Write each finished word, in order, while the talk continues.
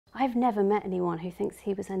I've never met anyone who thinks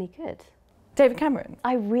he was any good. David Cameron?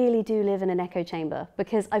 I really do live in an echo chamber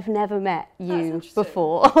because I've never met you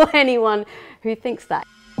before or anyone who thinks that.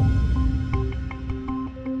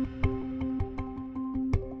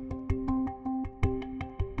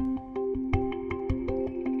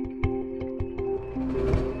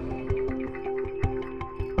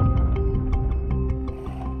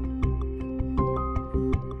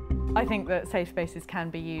 I think that safe spaces can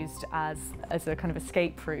be used as a kind of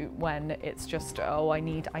escape route when it's just, oh, I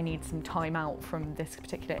need some time out from this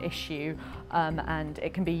particular issue, and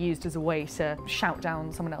it can be used as a way to shout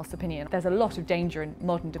down someone else's opinion. There's a lot of danger in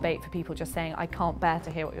modern debate for people just saying, I can't bear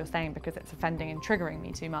to hear what you're saying because it's offending and triggering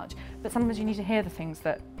me too much. But sometimes you need to hear the things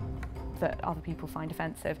that other people find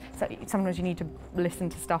offensive. So sometimes you need to listen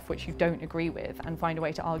to stuff which you don't agree with and find a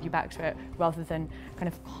way to argue back to it rather than kind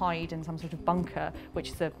of hide in some sort of bunker, which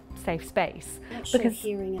is a safe space. I'm not sure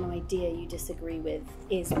hearing an idea you disagree with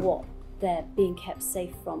is what they're being kept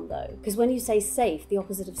safe from, though. Because when you say safe, the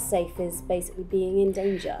opposite of safe is basically being in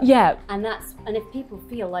danger. Yeah. And if people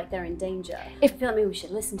feel like they're in danger, I feel like maybe we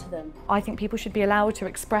should listen to them. I think people should be allowed to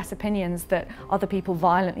express opinions that other people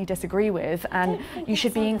violently disagree with, and you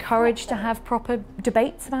should be encouraged to have proper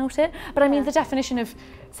debates about it. But I mean, the definition of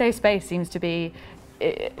safe space seems to be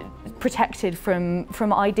protected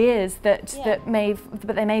from ideas that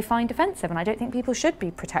they may find offensive, and I don't think people should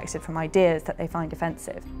be protected from ideas that they find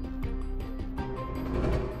offensive.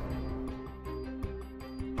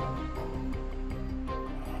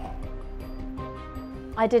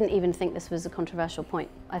 I didn't even think this was a controversial point.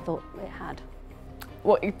 I thought it had.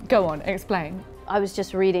 What? Go on, explain. I was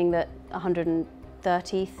just reading that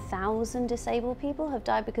 130,000 disabled people have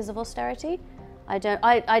died because of austerity. No,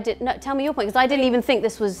 tell me your point, because I didn't even think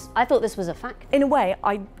this was, I thought this was a fact. In a way,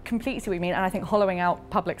 I completely see what you mean, and I think hollowing out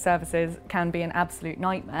public services can be an absolute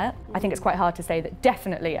nightmare. I think it's quite hard to say that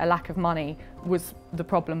definitely a lack of money was the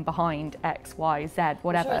problem behind X, Y, Z,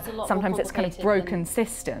 whatever. Sure, sometimes it's kind of broken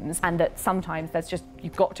systems, and that sometimes there's just,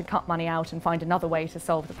 you've got to cut money out and find another way to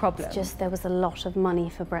solve the problem. It's just there was a lot of money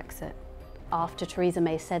for Brexit. After Theresa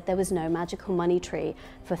May said there was no magical money tree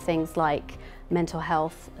for things like mental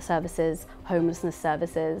health services, homelessness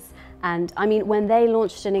services. And I mean, when they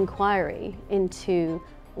launched an inquiry into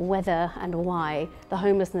whether and why the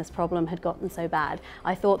homelessness problem had gotten so bad,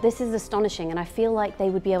 I thought this is astonishing, and I feel like they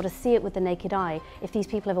would be able to see it with the naked eye if these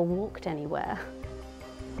people ever walked anywhere.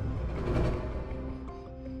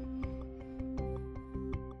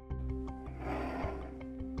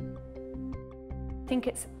 I think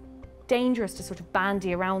it's dangerous to sort of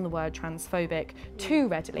bandy around the word transphobic too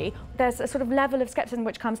readily. There's a sort of level of scepticism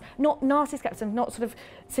which comes, not nasty scepticism, not sort of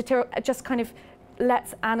satirical, just kind of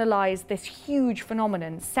let's analyse this huge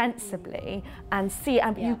phenomenon sensibly and see,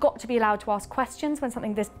 and you've got to be allowed to ask questions when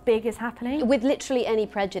something this big is happening. With literally any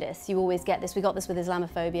prejudice, you always get this. We got this with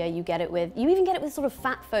Islamophobia, you even get it with sort of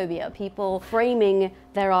fat phobia, people framing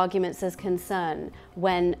their arguments as concern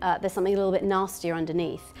when there's something a little bit nastier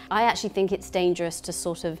underneath. I actually think it's dangerous to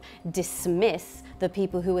sort of dismiss the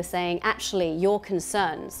people who are saying, actually, your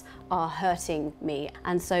concerns are hurting me.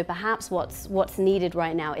 And so perhaps what's needed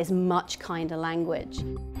right now is much kinder language.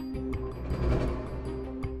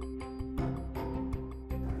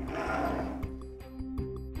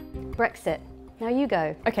 Brexit. Now you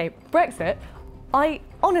go. Okay, Brexit. I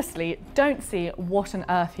honestly don't see what on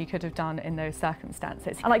earth he could have done in those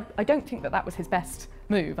circumstances. And I don't think that was his best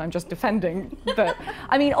move. I'm just defending that.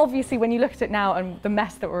 I mean, obviously, when you look at it now and the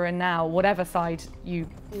mess that we're in now, whatever side you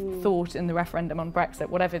thought in the referendum on Brexit,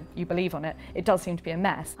 whatever you believe on it, it does seem to be a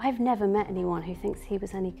mess. I've never met anyone who thinks he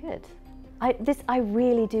was any good. I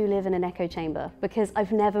really do live in an echo chamber because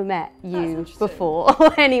I've never met you before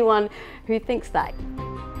or anyone who thinks that.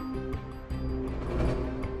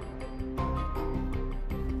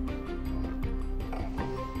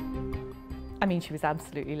 I mean, she was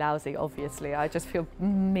absolutely lousy, obviously. I just feel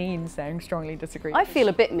mean saying strongly disagree. I feel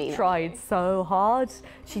a bit mean. She tried so hard.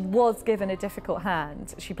 She was given a difficult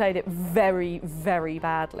hand. She played it very, very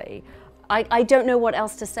badly. I don't know what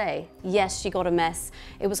else to say. Yes, she got a mess.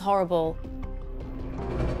 It was horrible.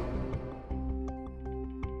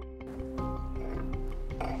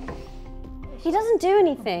 He doesn't do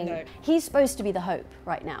anything. No. He's supposed to be the hope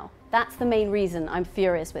right now. That's the main reason I'm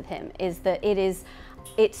furious with him, is that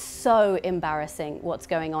it's so embarrassing what's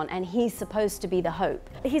going on, and he's supposed to be the hope.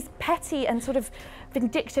 He's petty and sort of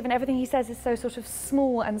vindictive, and everything he says is so sort of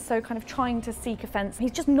small and so kind of trying to seek offence.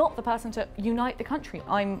 He's just not the person to unite the country.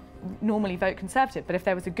 I normally vote Conservative, but if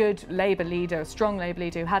there was a good Labour leader, a strong Labour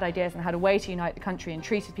leader who had ideas and had a way to unite the country and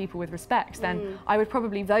treated people with respect, then I would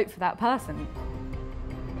probably vote for that person.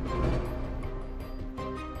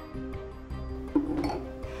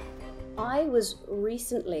 I was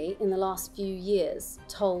recently, in the last few years,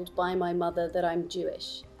 told by my mother that I'm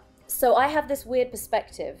Jewish. So I have this weird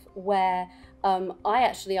perspective where I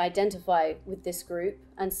actually identify with this group,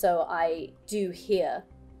 and so I do hear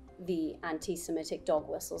the anti-Semitic dog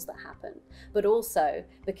whistles that happen. But also,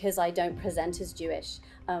 because I don't present as Jewish,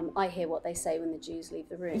 I hear what they say when the Jews leave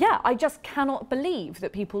the room. Yeah, I just cannot believe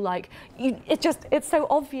that people like, it's so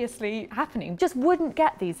obviously happening. Just wouldn't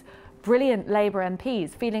get these brilliant Labour MPs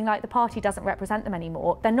feeling like the party doesn't represent them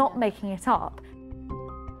anymore. They're not making it up.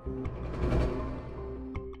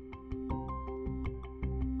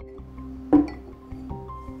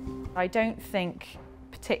 I don't think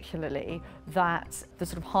particularly that the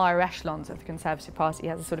sort of higher echelons of the Conservative Party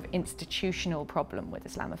has a sort of institutional problem with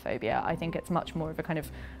Islamophobia. I think it's much more of a kind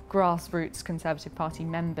of grassroots Conservative Party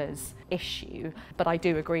members issue, but I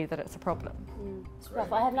do agree that it's a problem. It's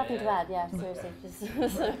rough. I have nothing to add, yeah, seriously.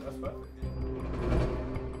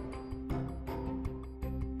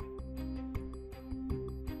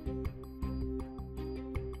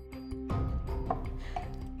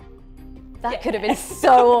 That could have been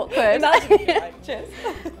so awkward. Imagine, cheers.